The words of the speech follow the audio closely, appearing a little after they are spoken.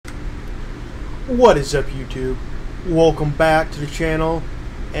What is up, YouTube? Welcome back to the channel,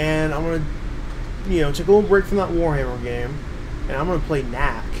 and I'm gonna, take a little break from that Warhammer game, and I'm gonna play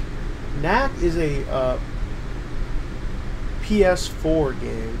KNACK. KNACK is a PS4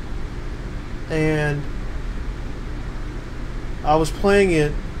 game, and I was playing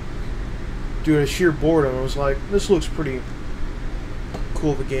it due to sheer boredom. I was like, this looks pretty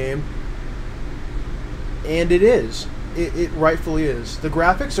cool of a game, and it is. It rightfully is. The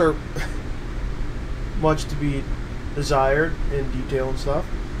graphics are much to be desired in detail and stuff,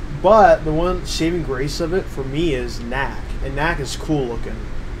 but the one saving grace of it for me is KNACK, and KNACK is cool looking.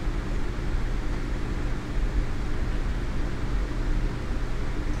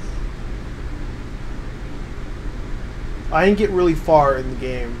 I didn't get really far in the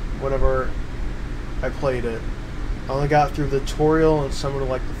game whenever I played it. I only got through the tutorial and some of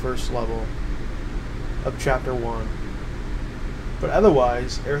like the first level of chapter 1. But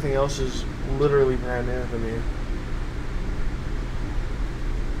otherwise, everything else is literally brand new to me.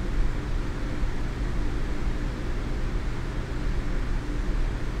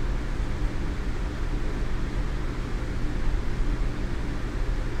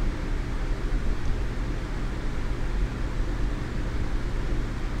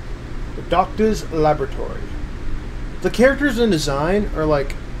 The Doctor's Laboratory. The characters and design are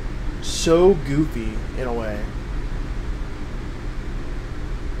like so goofy in a way.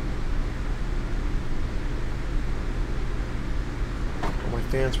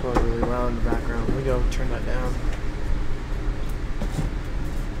 Fan's probably really loud in the background. Let me go turn that down.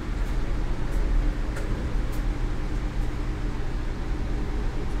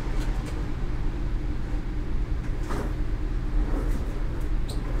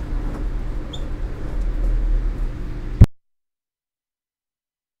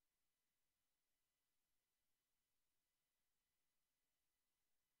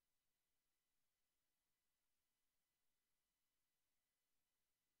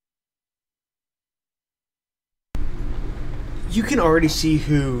 You can already see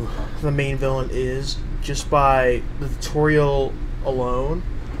who the main villain is just by the tutorial alone.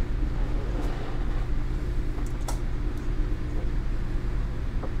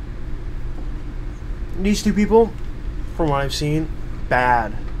 These two people, from what I've seen,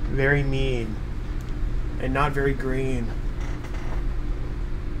 bad, very mean, and not very green.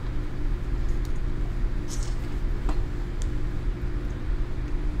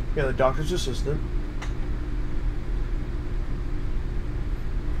 Yeah, the doctor's assistant.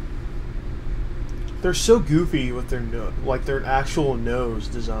 They're so goofy with their their actual nose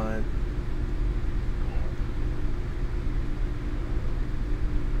design.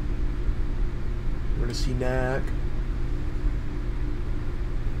 We're gonna see KNACK.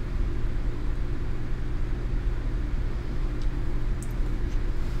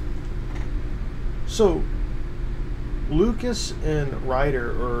 So, Lucas and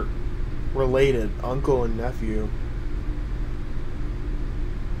Ryder are related, uncle and nephew.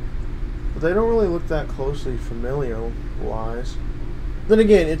 They don't really look that closely familial-wise. Then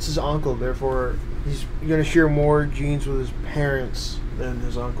again, it's his uncle, therefore he's going to share more genes with his parents than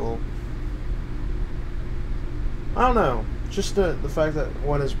his uncle. I don't know. Just the fact that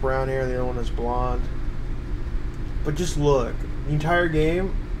one has brown hair and the other one is blonde. But just look. The entire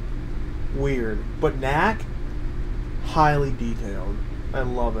game, weird. But KNACK, highly detailed. I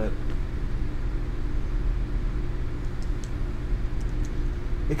love it.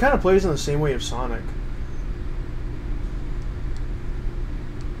 It kind of plays in the same way of Sonic.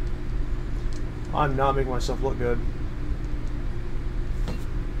 I'm not making myself look good.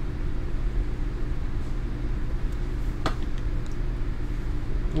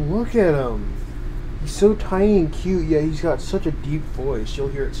 Look at him. He's so tiny and cute, yet he's got such a deep voice. You'll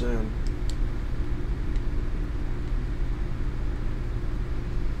hear it soon.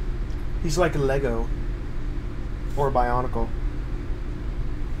 He's like a Lego. Or a Bionicle.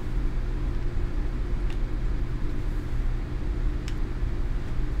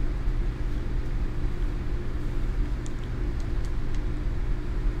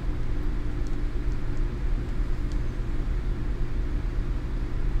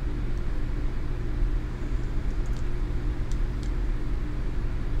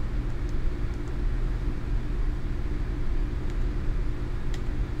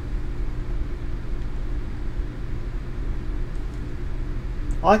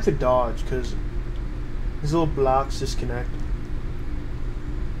 I like the dodge because his little blocks disconnect.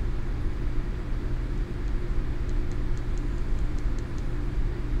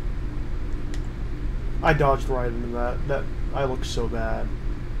 I dodged right into that. I look so bad.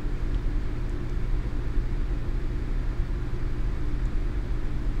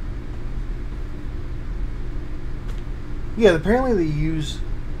 Yeah, apparently they use...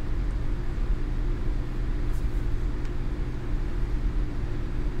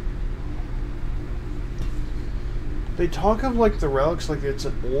 They talk of like the relics like it's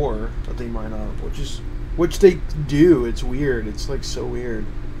an ore that they mine up, which they do. It's weird. It's like so weird.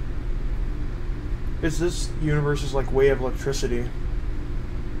 It's this universe's like way of electricity.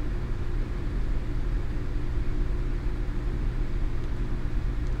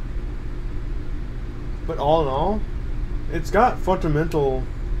 But all in all, it's got fundamental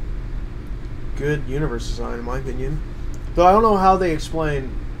good universe design in my opinion. Though I don't know how they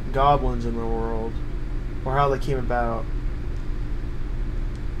explain goblins in the world. Or how they came about.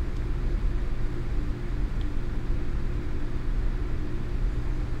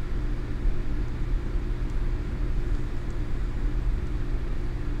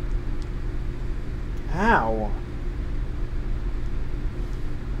 How?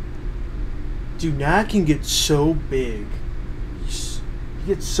 Dude, KNACK can get so big. He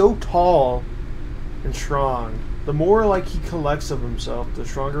gets so tall and strong. The more like he collects of himself, the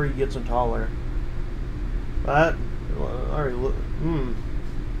stronger he gets and taller. That, alright,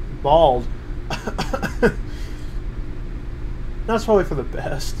 bald. That's probably for the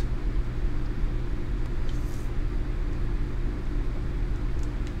best.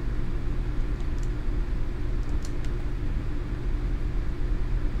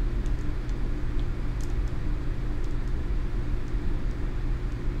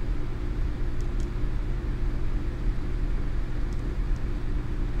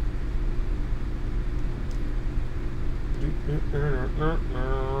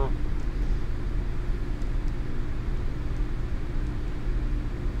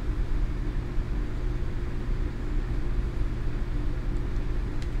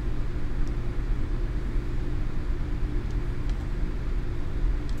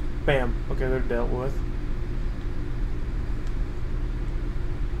 Bam. Okay, they're dealt with.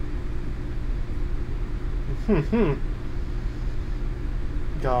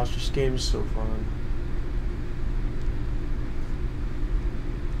 Gosh, this game is so fun.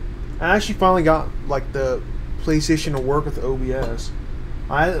 I actually finally got like the PlayStation to work with OBS.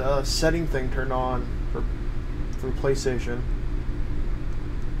 I had a setting thing turned on for PlayStation,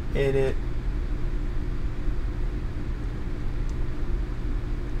 and it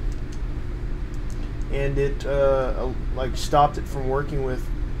like stopped it from working with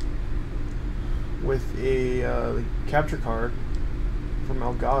a capture card from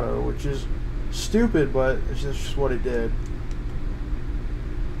Elgato, which is stupid, but it's just what it did.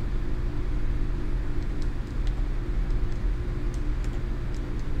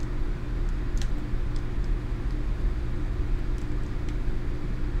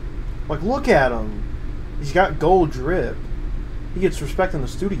 Like, look at him. He's got gold drip. He gets respect in the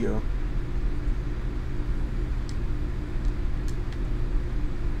studio.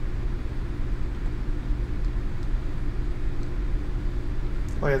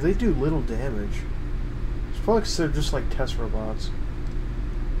 Oh yeah, they do little damage. It's probably because they're just like test robots.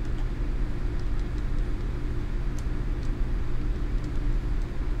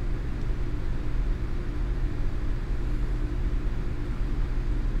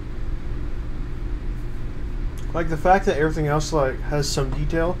 Like the fact that everything else like has some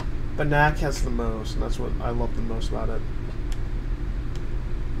detail, but KNACK has the most, and that's what I love the most about it.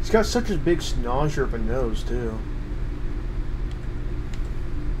 He's got such a big schnozer of a nose too.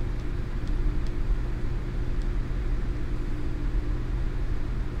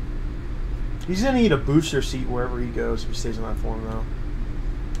 He's gonna need a booster seat wherever he goes if he stays in that form though.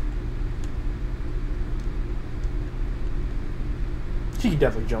 He can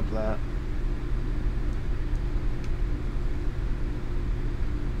definitely jump that.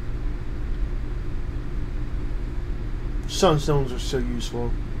 Sunstones are so useful.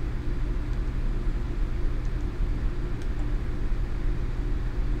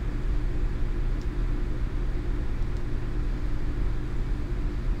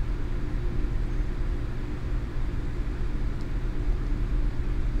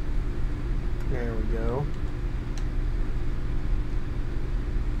 There we go.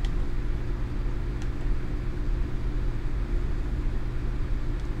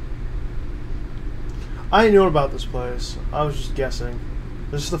 I didn't know about this place. I was just guessing.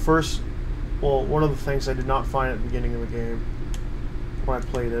 This is the first, well, one of the things I did not find at the beginning of the game when I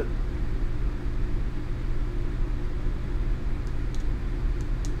played it.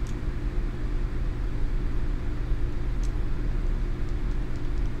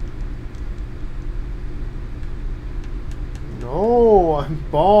 No, I'm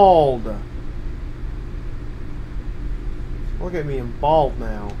bald. Look at me, I'm bald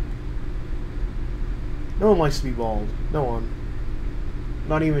now. No one likes to be bald. No one.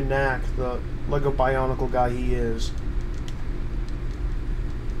 Not even KNACK, the Lego Bionicle guy he is.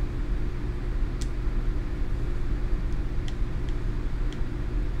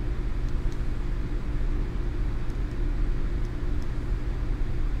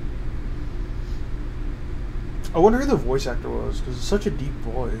 I wonder who the voice actor was, because it's such a deep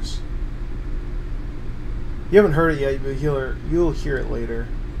voice. You haven't heard it yet, but you'll hear it later.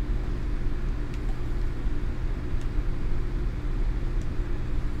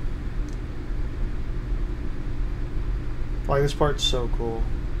 Like, this part's so cool.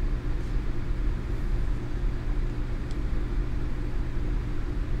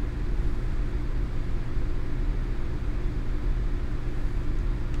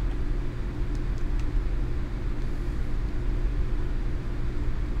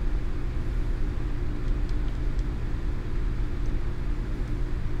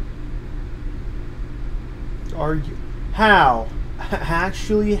 Are you? How?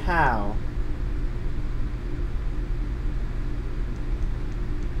 Actually, how?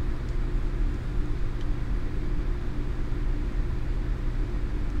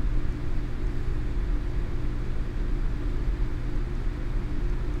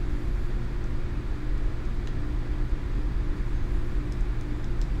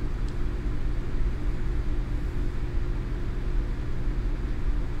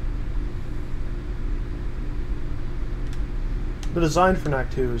 The design for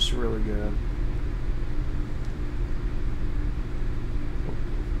KNACK 2 is really good.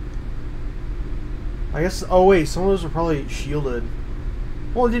 I guess. Oh wait, some of those are probably shielded.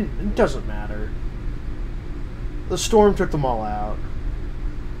 Well, it doesn't matter. The storm took them all out.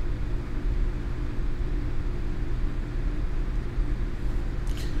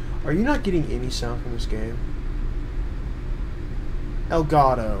 Are you not getting any sound from this game?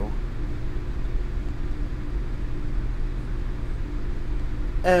 Elgato.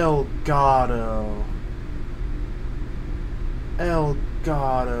 Elgato.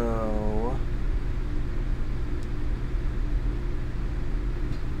 Elgato.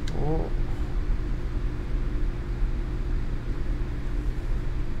 Oh.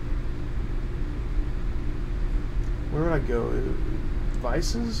 Where would I go?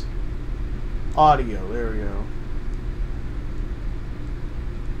 Devices? Audio. There we go.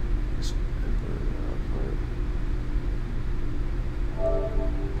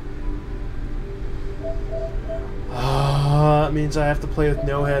 That means I have to play with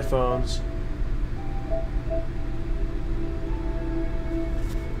no headphones.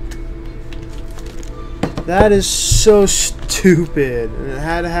 That is so stupid. And it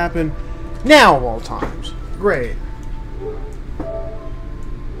had to happen now of all times. Great.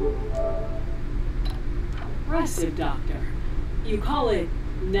 Impressive, Doctor. You call it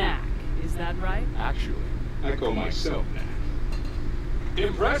KNACK, is that right? Actually, I call myself KNACK.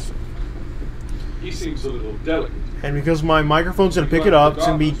 Impressive. He seems a little delicate. And because my microphone's gonna pick it up, it's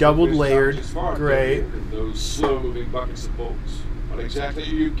gonna be doubled layered. Great. Those slow-moving buckets of bolts. What exactly are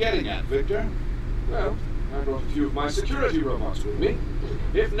you getting at, Victor? Well, I brought a few of my security robots with me.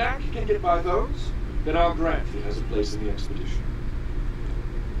 If KNACK can get by those, then I'll grant he has a place in the expedition.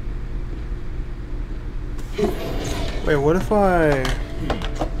 Wait, what if I...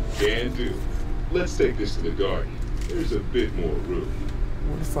 Can do. Let's take this to the garden. There's a bit more room.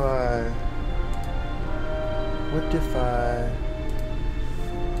 What if I... What if I...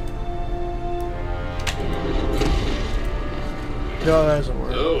 No, that doesn't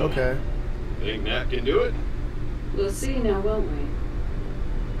work. Oh. Okay. Think KNACK can do it? We'll see now, won't we?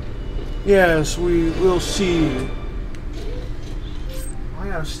 Yes, we will see. I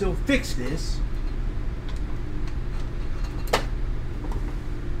gotta still fix this.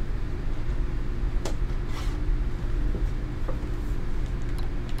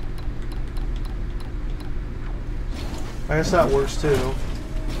 I guess that works too.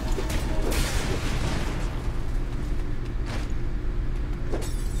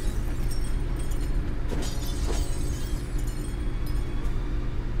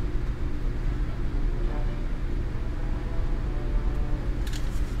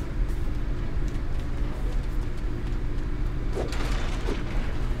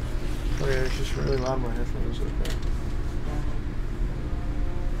 Okay, it's just really loud in my headphones. Okay.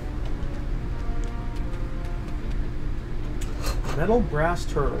 Metal brass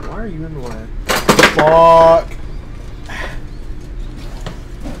turtle. Why are you in the way? Fuck.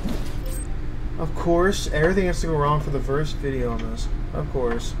 Of course, everything has to go wrong for the first video on this. Of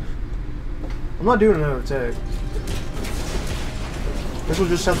course. I'm not doing another take. This will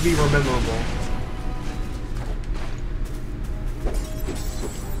just have to be rememberable.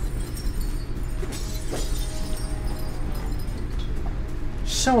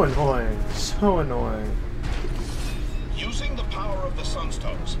 so annoying. So annoying. Using the power of the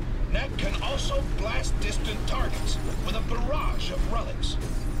Sunstones, KNACK can also blast distant targets with a barrage of relics.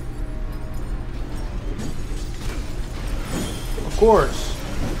 Of course.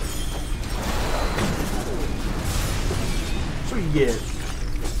 That's what you get.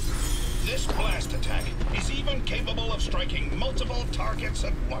 This blast attack is even capable of striking multiple targets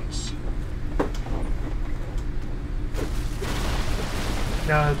at once.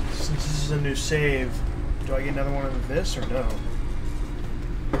 Now, since this is a new save, do I get another one of this or no?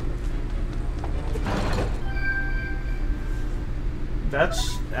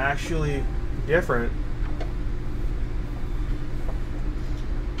 That's actually different.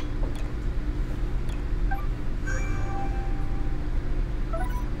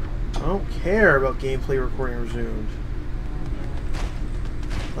 I don't care about gameplay recording resumed.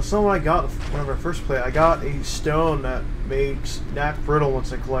 That's not what I got whenever I first played. I got a stone that makes KNACK brittle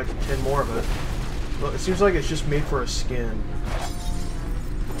once I collect 10 more of it. But it seems like it's just made for a skin.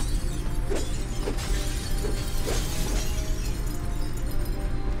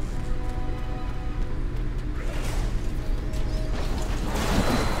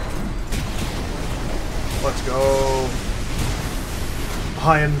 Let's go.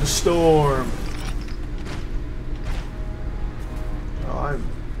 I am the storm. Oh, I'm...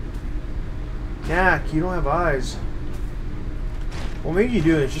 KNACK, you don't have eyes. Well, maybe you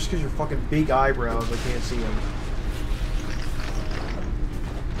do. It's just because your fucking big eyebrows. I can't see them.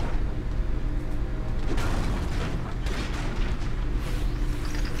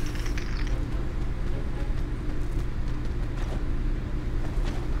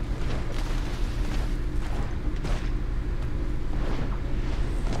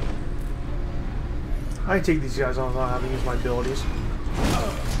 I can take these guys on without having to use my abilities.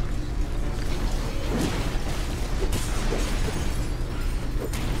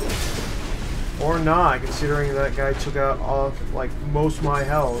 Or not, considering that guy took out off like most of my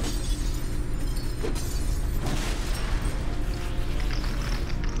health.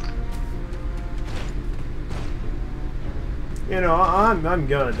 You know, I'm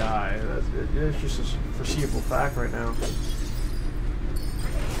gonna die. It's just a foreseeable fact right now.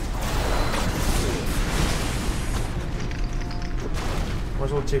 Might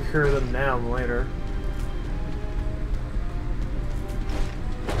as well take care of them now and later.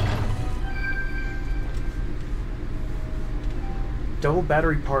 Double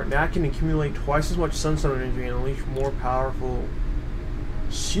battery part. KNACK can accumulate twice as much sunstone energy and unleash more powerful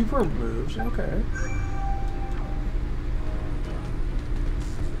super moves. Okay.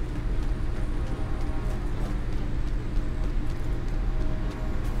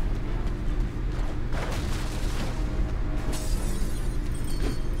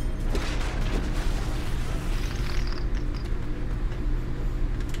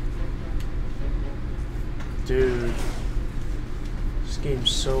 Dude. This game's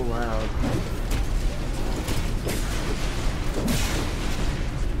so loud.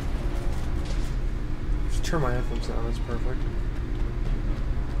 Just turn my headphones down, that's perfect.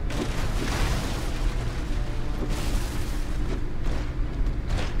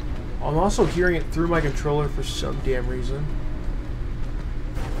 I'm also hearing it through my controller for some damn reason.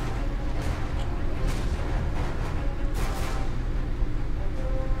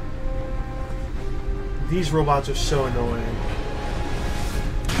 These robots are so annoying.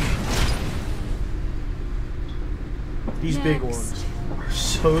 These big ones are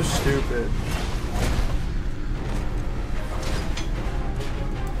so stupid.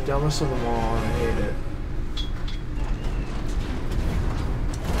 Dumbest of them all, and I hate it.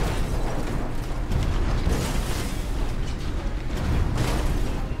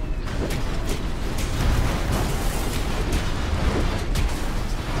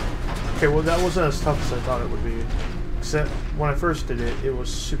 Okay, well that wasn't as tough as I thought it would be. Except when I first did it, it was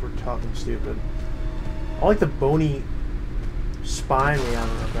super tough and stupid. I like the bony spine we have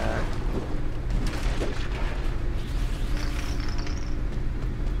on our back.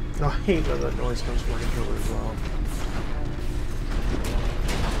 Oh, I hate that that noise comes from my controller as well.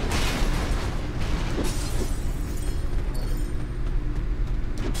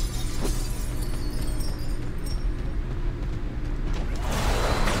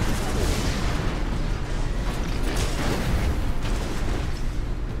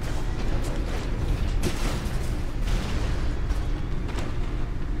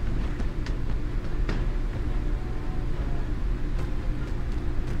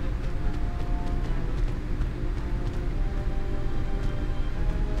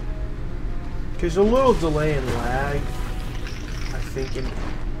 There's a little delay and lag, I think, in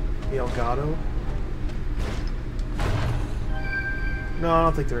the Elgato. No, I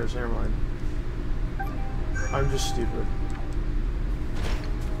don't think there is. Never mind. I'm just stupid.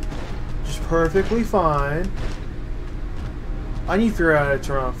 Just perfectly fine. I need to figure out how to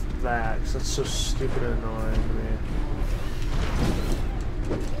turn off that, because that's so stupid and annoying to me.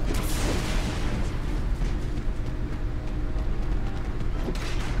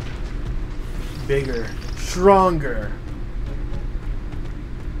 Bigger. Stronger.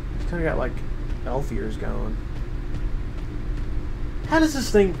 Kind of got like elf ears going. How does this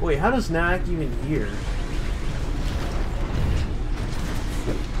thing... Wait, how does KNACK even hear?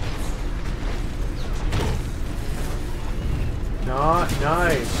 Not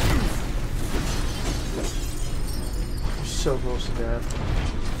nice. You're so close to death.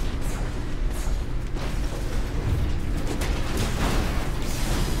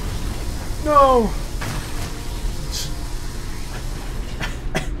 No!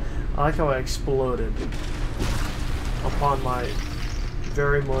 I like how I exploded upon my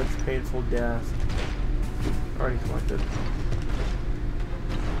very much painful death. Already collected.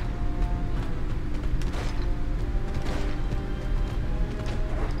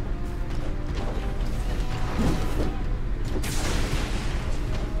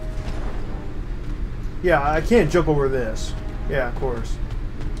 Yeah, I can't jump over this. Yeah, of course.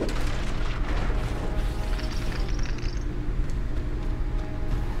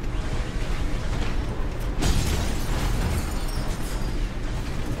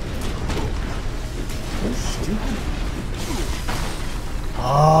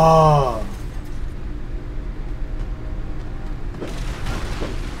 Ah.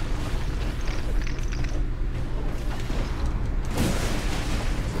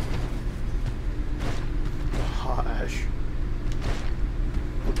 Gosh.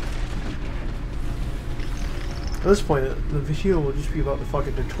 At this point, the video will just be about the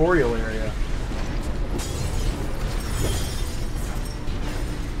fucking tutorial area.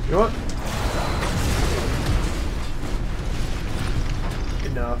 You know what?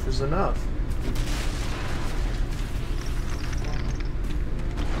 Enough is enough.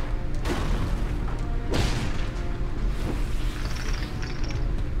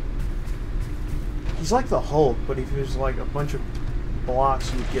 He's like the Hulk, but if he was like a bunch of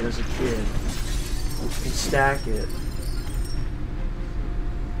blocks you'd get as a kid and stack it.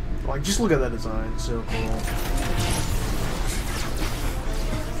 Like, just look at that design, it's so cool.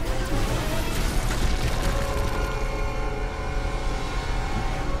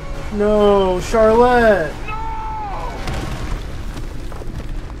 No, Charlotte! No!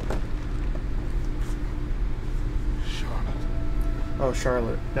 Charlotte. Oh,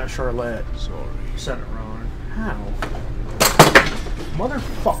 Charlotte, not Charlotte. Sorry. Said it wrong. How?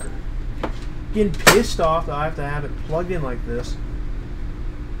 Motherfucker. Getting pissed off that I have to have it plugged in like this.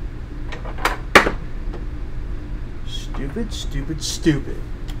 Stupid, stupid, stupid.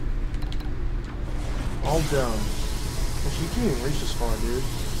 All dumb. Actually, you can't even reach this far, dude.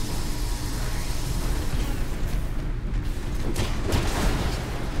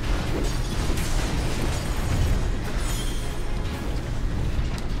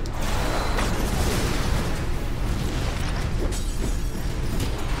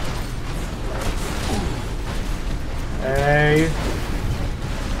 Hey.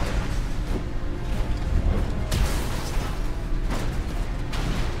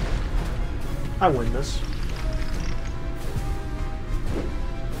 I win this.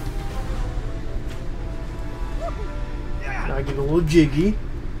 Now I get a little jiggy.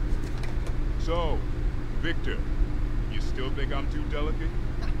 So, Victor, you still think I'm too delicate?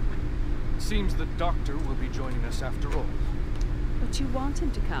 Seems the doctor will be joining us after all. But you want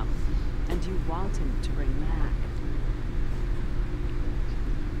him to come, and you want him to bring KNACK.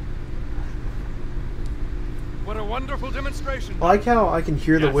 What a wonderful demonstration! I like how I can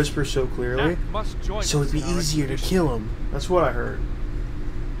hear the Yes. whisper so clearly, KNACK must join so us it'd be in our easier to expedition. kill him. That's what I heard.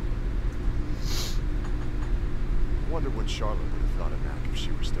 I wonder what Charlotte would have thought of KNACK if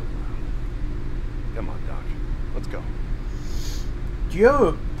she were still around. Come on, Doc. Let's go. Do you have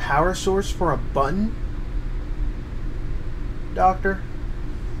a power source for a button, Doctor?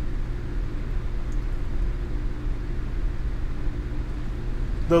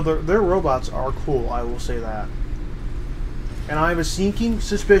 Though their robots are cool, I will say that. And I have a sneaking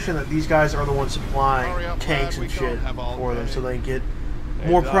suspicion that these guys are the ones supplying Hurry up, tanks lad, and we don't shit have all for them, day. so they get Hey,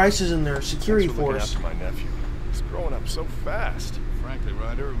 more Doc. prices in their security Thanks for looking force. after my nephew. He's growing up so fast. Frankly,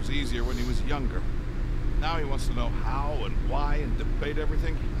 Ryder, it was easier when he was younger. Now he wants to know how and why and debate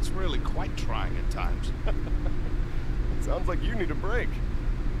everything. It's really quite trying at times. Sounds like you need a break.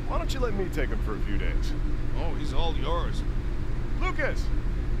 Why don't you let me take him for a few days? Oh, he's all yours. Lucas!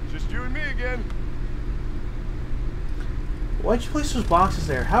 Just you and me again. Why'd you place those boxes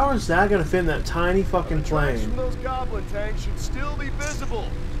there? How is that gonna fit in that tiny fucking The tracks from plane? those goblin tanks should still be visible.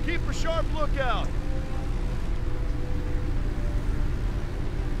 Keep a sharp lookout.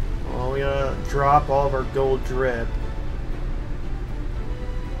 Well, we gotta drop all of our gold drip.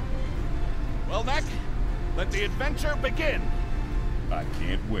 Well, Knack, let the adventure begin. I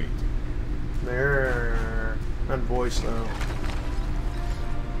can't wait. There. Not voice though.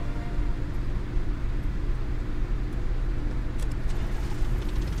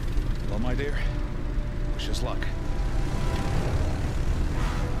 Well, my dear, wish us luck.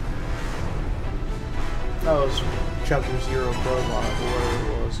 That was chapter 0 prologue or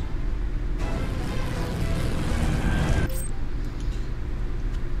whatever it was.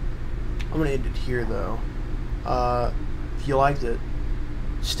 I'm gonna end it here though. If you liked it,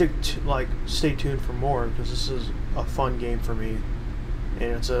 stay tuned for more, because this is a fun game for me,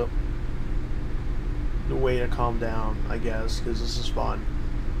 and it's a way to calm down, I guess, because this is fun.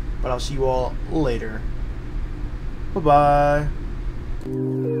 But I'll see you all later. Bye bye.